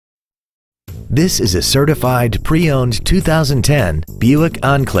This is a certified pre-owned 2010 Buick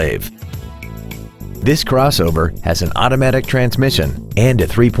Enclave. This crossover has an automatic transmission and a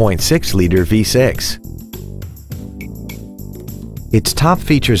 3.6-liter V6. Its top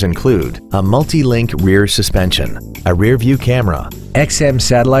features include a multi-link rear suspension, a rear-view camera, XM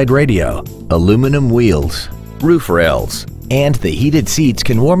satellite radio, aluminum wheels, roof rails, and the heated seats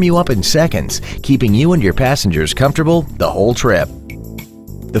can warm you up in seconds, keeping you and your passengers comfortable the whole trip.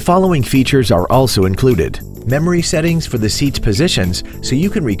 The following features are also included: memory settings for the seat's positions so you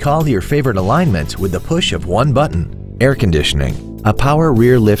can recall your favorite alignments with the push of one button, air conditioning, a power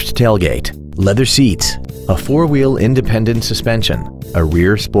rear lift tailgate, leather seats, a four-wheel independent suspension, a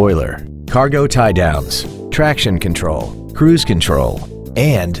rear spoiler, cargo tie-downs, traction control, cruise control,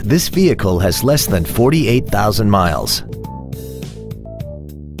 and this vehicle has less than 48,000 miles.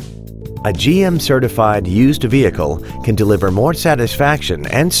 A GM-certified used vehicle can deliver more satisfaction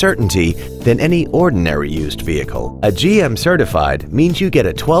and certainty than any ordinary used vehicle. A GM-certified means you get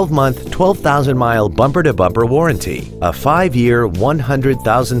a 12-month, 12,000-mile bumper-to-bumper warranty, a 5-year,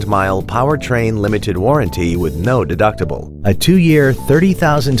 100,000-mile powertrain limited warranty with no deductible, a 2-year,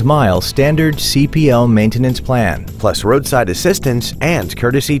 30,000-mile standard CPO maintenance plan, plus roadside assistance and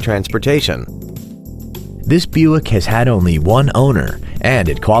courtesy transportation. This Buick has had only one owner, and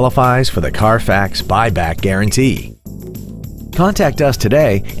it qualifies for the Carfax buyback guarantee. Contact us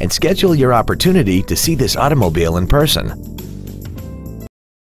today and schedule your opportunity to see this automobile in person.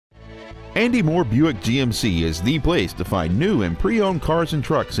 Andy Mohr Buick GMC is the place to find new and pre-owned cars and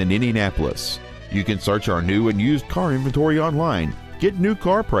trucks in Indianapolis. You can search our new and used car inventory online, get new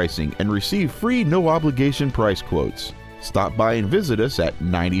car pricing, and receive free no-obligation price quotes. Stop by and visit us at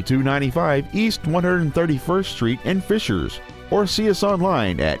 9295 East 131st Street in Fishers, or see us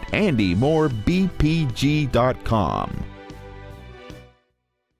online at andymohrbpg.com.